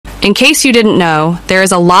In case you didn't know, there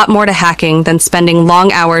is a lot more to hacking than spending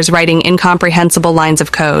long hours writing incomprehensible lines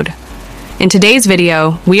of code. In today's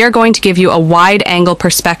video, we are going to give you a wide-angle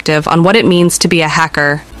perspective on what it means to be a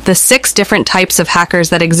hacker, the 6 different types of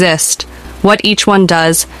hackers that exist, what each one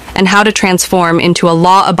does, and how to transform into a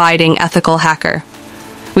law-abiding ethical hacker.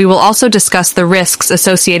 We will also discuss the risks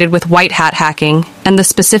associated with white hat hacking and the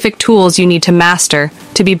specific tools you need to master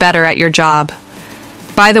to be better at your job.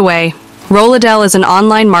 By the way, Rolladell is an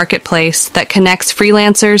online marketplace that connects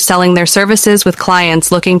freelancers selling their services with clients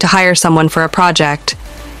looking to hire someone for a project.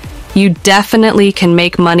 You definitely can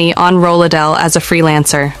make money on Rolladell as a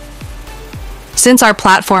freelancer. Since our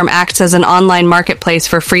platform acts as an online marketplace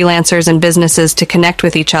for freelancers and businesses to connect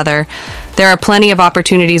with each other, there are plenty of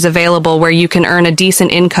opportunities available where you can earn a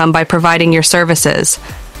decent income by providing your services.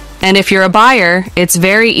 And if you're a buyer, it's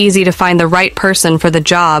very easy to find the right person for the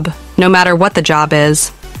job, no matter what the job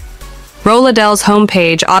is. Rolladell's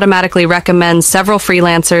homepage automatically recommends several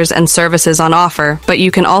freelancers and services on offer, but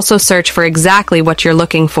you can also search for exactly what you're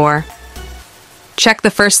looking for. Check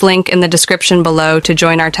the first link in the description below to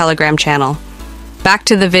join our Telegram channel. Back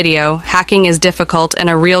to the video, hacking is difficult and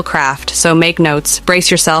a real craft, so make notes,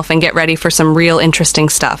 brace yourself, and get ready for some real interesting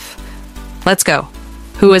stuff. Let's go.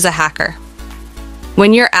 Who is a hacker?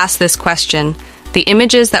 When you're asked this question, the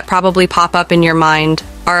images that probably pop up in your mind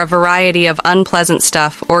are a variety of unpleasant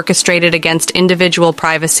stuff orchestrated against individual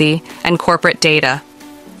privacy and corporate data.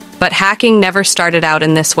 But hacking never started out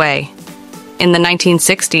in this way. In the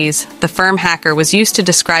 1960s, the term hacker was used to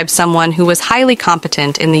describe someone who was highly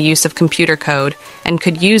competent in the use of computer code and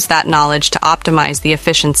could use that knowledge to optimize the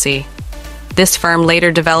efficiency. This term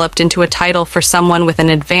later developed into a title for someone with an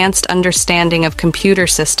advanced understanding of computer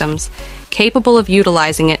systems, capable of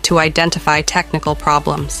utilizing it to identify technical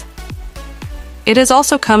problems. It has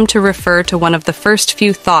also come to refer to one of the first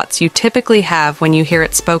few thoughts you typically have when you hear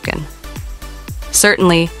it spoken.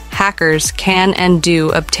 Certainly, hackers can and do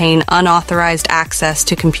obtain unauthorized access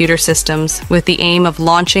to computer systems with the aim of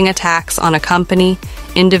launching attacks on a company,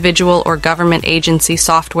 individual, or government agency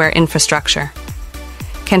software infrastructure.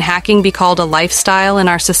 Can hacking be called a lifestyle in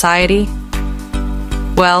our society?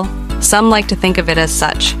 Well, some like to think of it as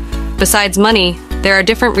such. Besides money, there are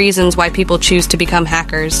different reasons why people choose to become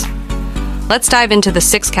hackers. Let's dive into the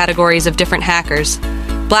 6 categories of different hackers.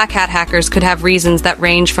 Black hat hackers could have reasons that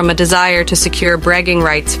range from a desire to secure bragging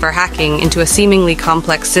rights for hacking into a seemingly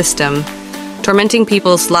complex system, tormenting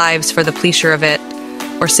people's lives for the pleasure of it,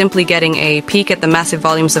 or simply getting a peek at the massive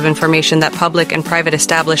volumes of information that public and private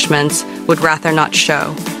establishments would rather not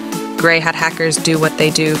show. Gray hat hackers do what they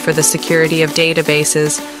do for the security of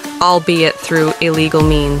databases, albeit through illegal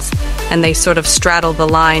means, and they sort of straddle the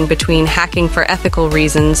line between hacking for ethical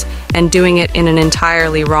reasons and doing it in an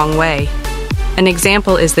entirely wrong way. An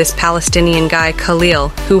example is this Palestinian guy Khalil,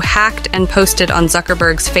 who hacked and posted on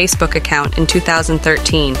Zuckerberg's Facebook account in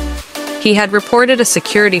 2013. He had reported a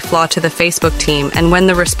security flaw to the Facebook team, and when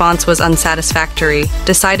the response was unsatisfactory,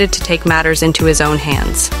 decided to take matters into his own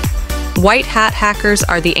hands. White hat hackers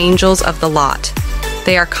are the angels of the lot.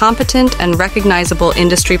 They are competent and recognizable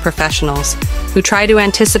industry professionals who try to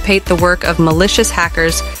anticipate the work of malicious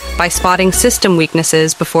hackers by spotting system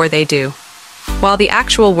weaknesses before they do. While the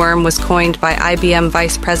actual term was coined by IBM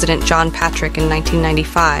Vice President John Patrick in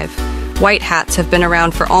 1995, white hats have been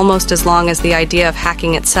around for almost as long as the idea of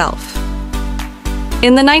hacking itself.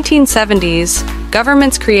 In the 1970s,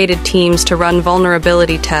 governments created teams to run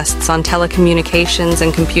vulnerability tests on telecommunications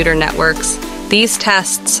and computer networks. These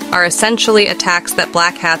tests are essentially attacks that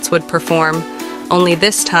black hats would perform, only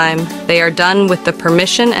this time they are done with the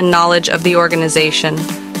permission and knowledge of the organization.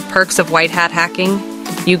 Perks of white hat hacking: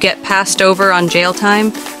 you get passed over on jail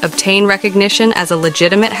time, obtain recognition as a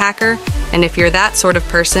legitimate hacker, and if you're that sort of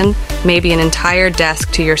person, maybe an entire desk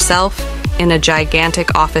to yourself in a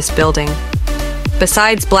gigantic office building.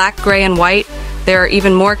 Besides black, gray, and white, there are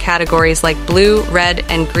even more categories like blue, red,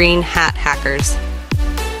 and green hat hackers.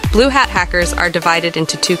 Blue hat hackers are divided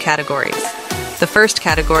into 2 categories. The first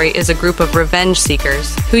category is a group of revenge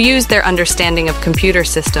seekers who use their understanding of computer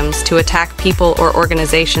systems to attack people or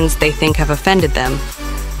organizations they think have offended them.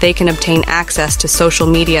 They can obtain access to social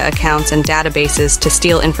media accounts and databases to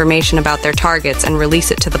steal information about their targets and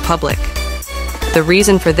release it to the public. The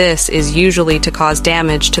reason for this is usually to cause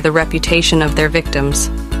damage to the reputation of their victims.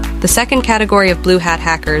 The second category of blue hat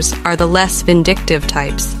hackers are the less vindictive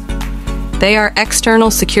types. They are external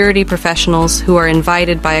security professionals who are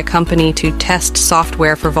invited by a company to test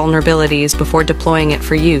software for vulnerabilities before deploying it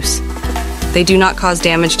for use. They do not cause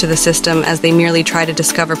damage to the system as they merely try to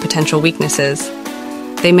discover potential weaknesses.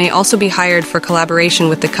 They may also be hired for collaboration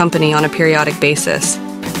with the company on a periodic basis.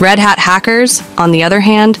 Red Hat hackers, on the other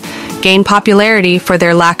hand, gain popularity for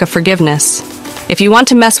their lack of forgiveness. If you want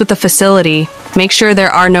to mess with the facility, make sure there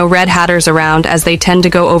are no Red Hatters around, as they tend to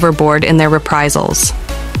go overboard in their reprisals.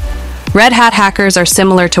 Red Hat hackers are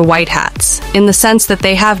similar to white hats, in the sense that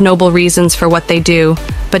they have noble reasons for what they do,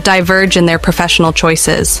 but diverge in their professional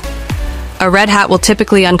choices. A Red Hat will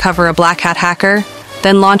typically uncover a black hat hacker,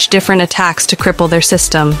 then launch different attacks to cripple their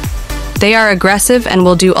system. They are aggressive and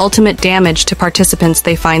will do ultimate damage to participants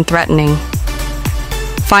they find threatening.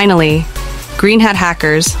 Finally, green hat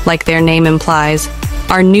hackers, like their name implies,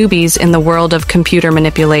 are newbies in the world of computer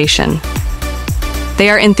manipulation.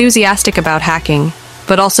 They are enthusiastic about hacking,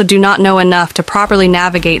 but also do not know enough to properly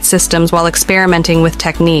navigate systems while experimenting with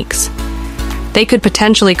techniques. They could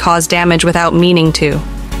potentially cause damage without meaning to,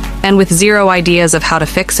 and with zero ideas of how to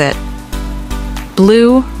fix it.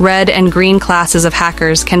 Blue, red, and green classes of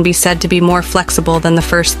hackers can be said to be more flexible than the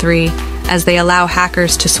first three, as they allow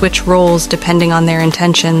hackers to switch roles depending on their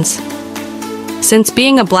intentions. Since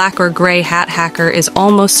being a black or gray hat hacker is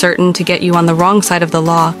almost certain to get you on the wrong side of the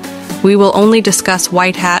law, we will only discuss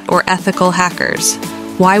white hat or ethical hackers.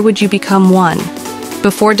 Why would you become one?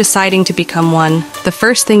 Before deciding to become one, the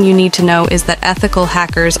first thing you need to know is that ethical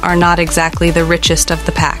hackers are not exactly the richest of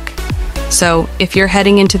the pack. So, if you're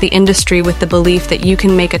heading into the industry with the belief that you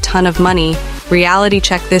can make a ton of money, reality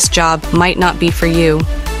check, this job might not be for you.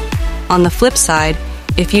 On the flip side,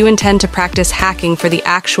 if you intend to practice hacking for the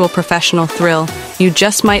actual professional thrill, you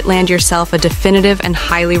just might land yourself a definitive and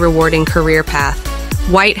highly rewarding career path.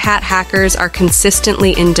 White hat hackers are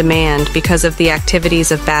consistently in demand because of the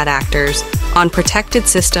activities of bad actors. On protected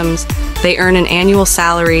systems, they earn an annual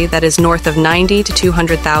salary that is north of $90,000 to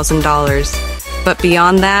 $200,000. But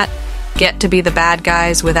beyond that, get to be the bad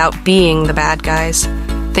guys without being the bad guys.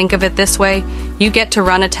 Think of it this way: you get to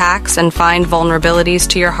run attacks and find vulnerabilities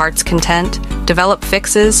to your heart's content, develop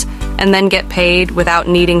fixes, and then get paid without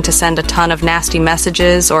needing to send a ton of nasty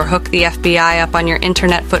messages or hook the FBI up on your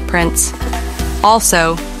internet footprints.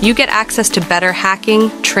 Also, you get access to better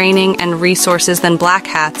hacking, training, and resources than black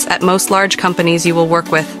hats at most large companies you will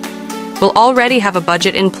work with. Will already have a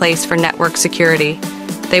budget in place for network security.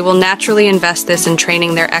 They will naturally invest this in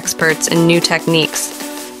training their experts in new techniques,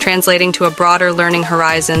 translating to a broader learning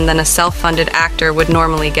horizon than a self-funded actor would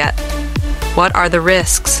normally get. What are the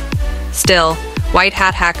risks? Still, white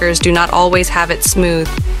hat hackers do not always have it smooth,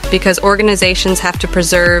 because organizations have to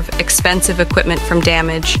preserve expensive equipment from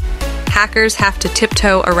damage. Hackers have to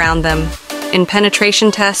tiptoe around them. In penetration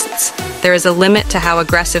tests, there is a limit to how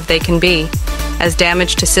aggressive they can be, as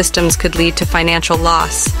damage to systems could lead to financial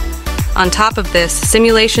loss. On top of this,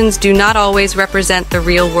 simulations do not always represent the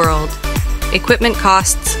real world. Equipment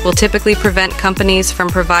costs will typically prevent companies from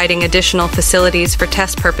providing additional facilities for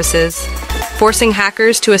test purposes, forcing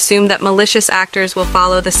hackers to assume that malicious actors will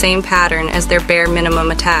follow the same pattern as their bare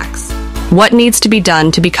minimum attacks. What needs to be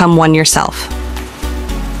done to become one yourself?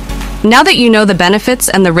 Now that you know the benefits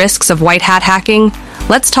and the risks of white hat hacking,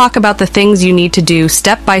 let's talk about the things you need to do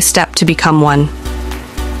step by step to become one.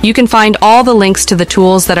 You can find all the links to the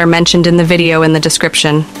tools that are mentioned in the video in the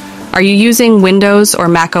description. Are you using Windows or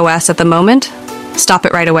Mac OS at the moment? Stop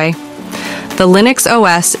it right away. The Linux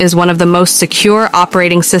OS is one of the most secure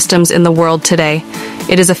operating systems in the world today.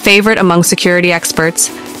 It is a favorite among security experts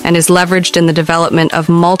and is leveraged in the development of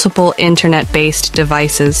multiple internet-based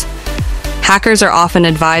devices. Hackers are often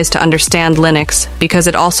advised to understand Linux because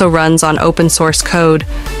it also runs on open source code,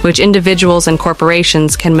 which individuals and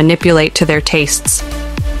corporations can manipulate to their tastes.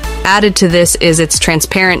 Added to this is its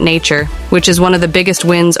transparent nature, which is one of the biggest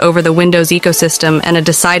wins over the Windows ecosystem and a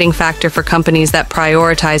deciding factor for companies that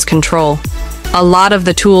prioritize control. A lot of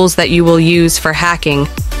the tools that you will use for hacking,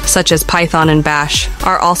 such as Python and Bash,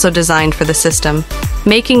 are also designed for the system,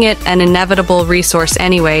 making it an inevitable resource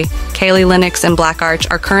anyway. Kali Linux and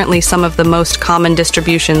BlackArch are currently some of the most common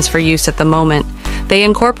distributions for use at the moment. They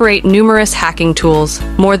incorporate numerous hacking tools,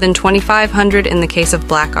 more than 2,500 in the case of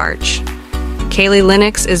BlackArch. Kali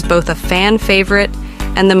Linux is both a fan favorite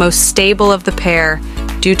and the most stable of the pair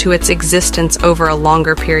due to its existence over a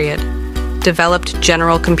longer period. Developed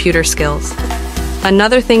general computer skills.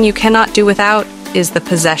 Another thing you cannot do without is the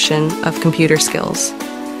possession of computer skills.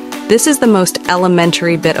 This is the most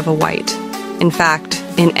elementary bit of a white. In fact,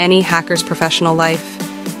 in any hacker's professional life,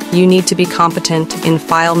 you need to be competent in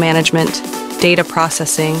file management, data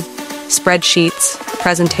processing, spreadsheets,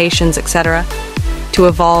 presentations, etc., to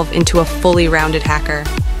evolve into a fully rounded hacker.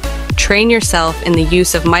 Train yourself in the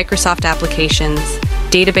use of Microsoft applications,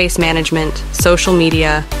 database management, social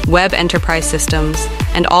media, web enterprise systems,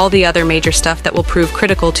 and all the other major stuff that will prove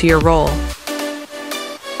critical to your role.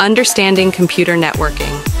 Understanding computer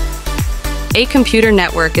networking. A computer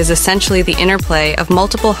network is essentially the interplay of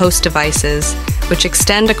multiple host devices which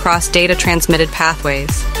extend across data transmitted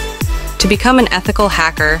pathways. To become an ethical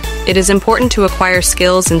hacker, it is important to acquire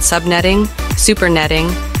skills in subnetting,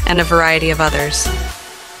 supernetting, and a variety of others.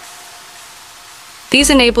 These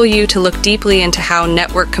enable you to look deeply into how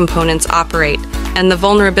network components operate and the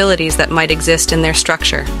vulnerabilities that might exist in their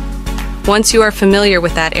structure. Once you are familiar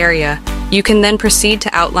with that area, you can then proceed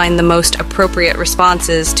to outline the most appropriate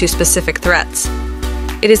responses to specific threats.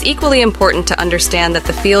 It is equally important to understand that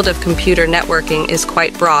the field of computer networking is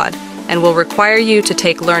quite broad and will require you to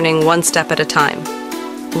take learning one step at a time.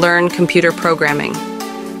 Learn computer programming.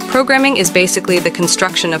 Programming is basically the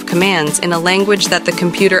construction of commands in a language that the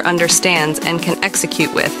computer understands and can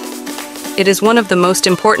execute with. It is one of the most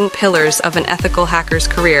important pillars of an ethical hacker's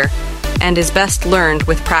career and is best learned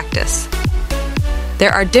with practice.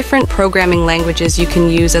 There are different programming languages you can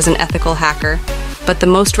use as an ethical hacker, but the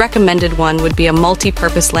most recommended one would be a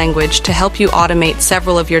multi-purpose language to help you automate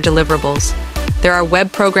several of your deliverables. There are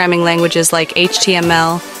web programming languages like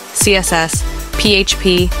HTML, CSS,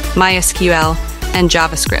 PHP, MySQL, and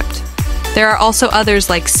JavaScript. There are also others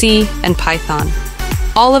like C and Python.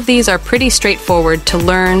 All of these are pretty straightforward to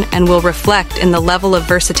learn and will reflect in the level of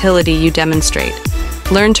versatility you demonstrate.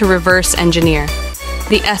 Learn to reverse engineer.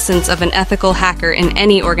 The essence of an ethical hacker in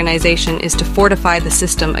any organization is to fortify the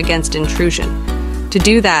system against intrusion. To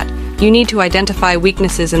do that, you need to identify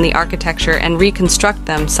weaknesses in the architecture and reconstruct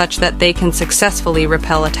them such that they can successfully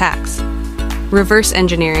repel attacks. Reverse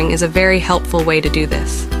engineering is a very helpful way to do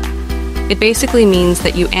this. It basically means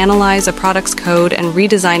that you analyze a product's code and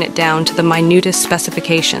redesign it down to the minutest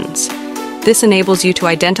specifications. This enables you to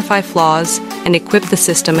identify flaws and equip the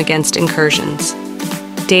system against incursions.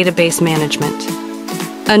 Database management.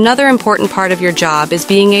 Another important part of your job is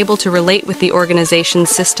being able to relate with the organization's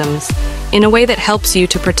systems in a way that helps you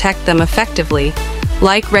to protect them effectively,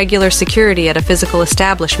 like regular security at a physical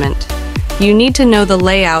establishment. You need to know the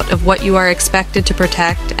layout of what you are expected to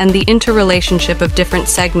protect and the interrelationship of different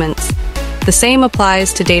segments. The same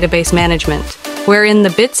applies to database management, wherein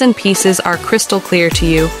the bits and pieces are crystal clear to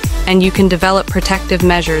you and you can develop protective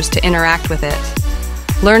measures to interact with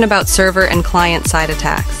it. Learn about server and client-side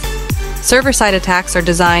attacks. Server-side attacks are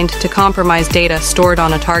designed to compromise data stored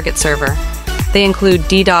on a target server. They include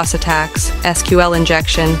DDoS attacks, SQL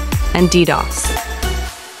injection, and DDoS.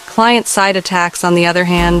 Client-side attacks, on the other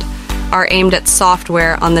hand, are aimed at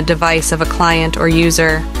software on the device of a client or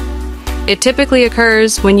user. It typically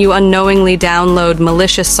occurs when you unknowingly download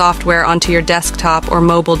malicious software onto your desktop or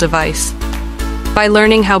mobile device. By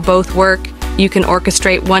learning how both work, you can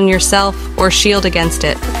orchestrate one yourself or shield against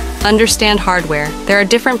it. Understand hardware. There are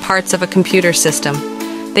different parts of a computer system.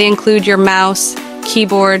 They include your mouse,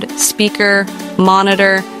 keyboard, speaker,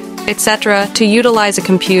 monitor, etc. To utilize a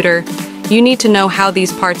computer, you need to know how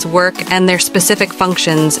these parts work and their specific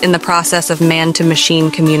functions in the process of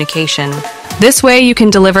man-to-machine communication. This way you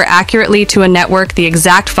can deliver accurately to a network the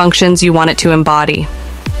exact functions you want it to embody.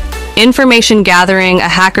 Information gathering, a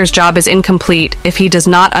hacker's job is incomplete if he does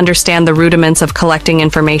not understand the rudiments of collecting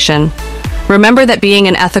information. Remember that being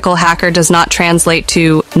an ethical hacker does not translate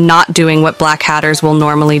to not doing what black hatters will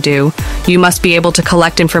normally do. You must be able to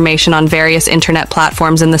collect information on various internet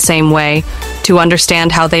platforms in the same way to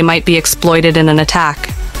understand how they might be exploited in an attack.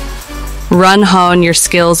 Hone your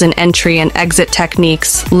skills in entry and exit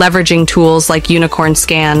techniques, leveraging tools like Unicorn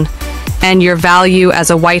Scan, and your value as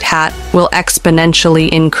a white hat will exponentially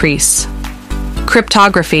increase.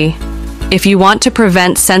 Cryptography. If you want to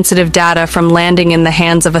prevent sensitive data from landing in the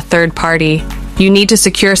hands of a third party, you need to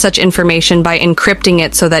secure such information by encrypting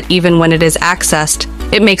it so that even when it is accessed,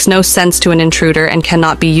 it makes no sense to an intruder and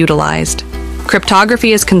cannot be utilized.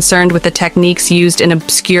 Cryptography is concerned with the techniques used in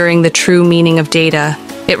obscuring the true meaning of data.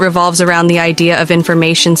 It revolves around the idea of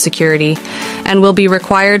information security and will be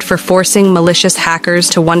required for forcing malicious hackers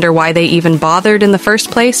to wonder why they even bothered in the first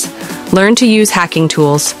place. Learn to use hacking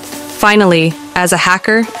tools. Finally, as a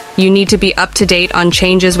hacker, you need to be up to date on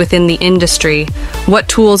changes within the industry, what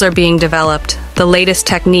tools are being developed, the latest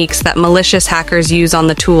techniques that malicious hackers use on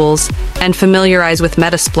the tools, and familiarize with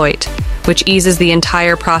Metasploit, which eases the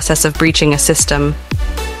entire process of breaching a system.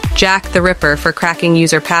 Jack the Ripper for cracking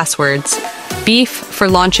user passwords, Beef for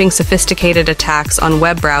launching sophisticated attacks on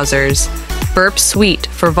web browsers, Burp Suite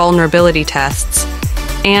for vulnerability tests,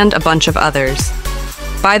 and a bunch of others.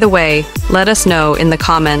 By the way, let us know in the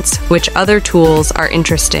comments which other tools are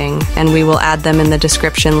interesting, and we will add them in the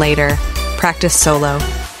description later. Practice solo.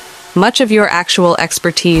 Much of your actual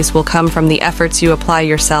expertise will come from the efforts you apply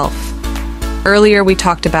yourself. Earlier we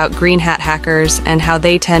talked about green hat hackers and how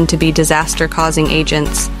they tend to be disaster-causing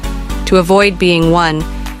agents. To avoid being one,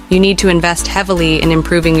 you need to invest heavily in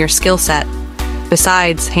improving your skill set.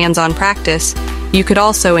 Besides hands-on practice, you could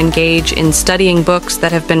also engage in studying books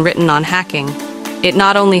that have been written on hacking. It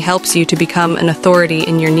not only helps you to become an authority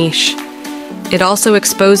in your niche, it also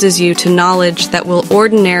exposes you to knowledge that will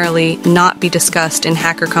ordinarily not be discussed in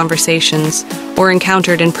hacker conversations or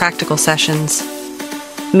encountered in practical sessions.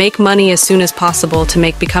 Make money as soon as possible to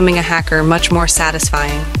make becoming a hacker much more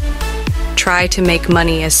satisfying. Try to make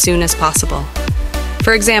money as soon as possible.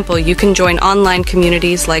 For example, you can join online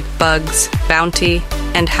communities like Bugs, Bounty,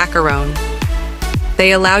 and Hackerone.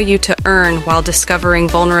 They allow you to earn while discovering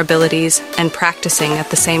vulnerabilities and practicing at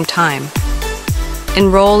the same time.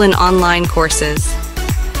 Enroll in online courses.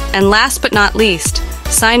 And last but not least,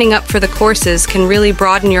 signing up for the courses can really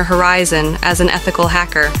broaden your horizon as an ethical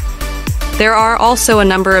hacker. There are also a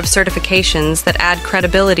number of certifications that add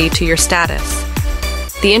credibility to your status.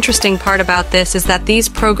 The interesting part about this is that these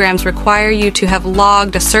programs require you to have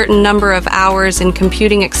logged a certain number of hours in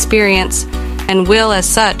computing experience and will, as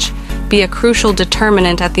such, be a crucial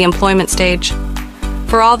determinant at the employment stage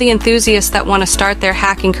for all the enthusiasts that want to start their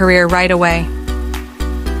hacking career right away.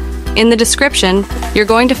 In the description, you're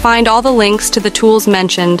going to find all the links to the tools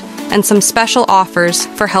mentioned and some special offers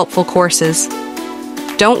for helpful courses.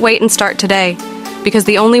 Don't wait and start today, because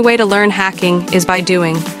the only way to learn hacking is by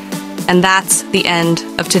doing. And that's the end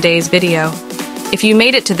of today's video. If you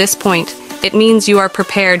made it to this point, it means you are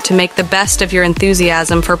prepared to make the best of your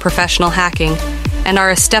enthusiasm for professional hacking and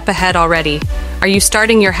are a step ahead already. Are you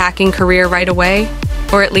starting your hacking career right away?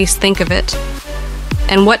 Or at least think of it.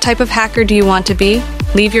 And what type of hacker do you want to be?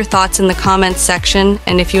 Leave your thoughts in the comments section,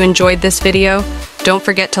 and if you enjoyed this video, don't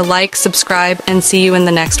forget to like, subscribe, and see you in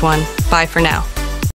the next one. Bye for now.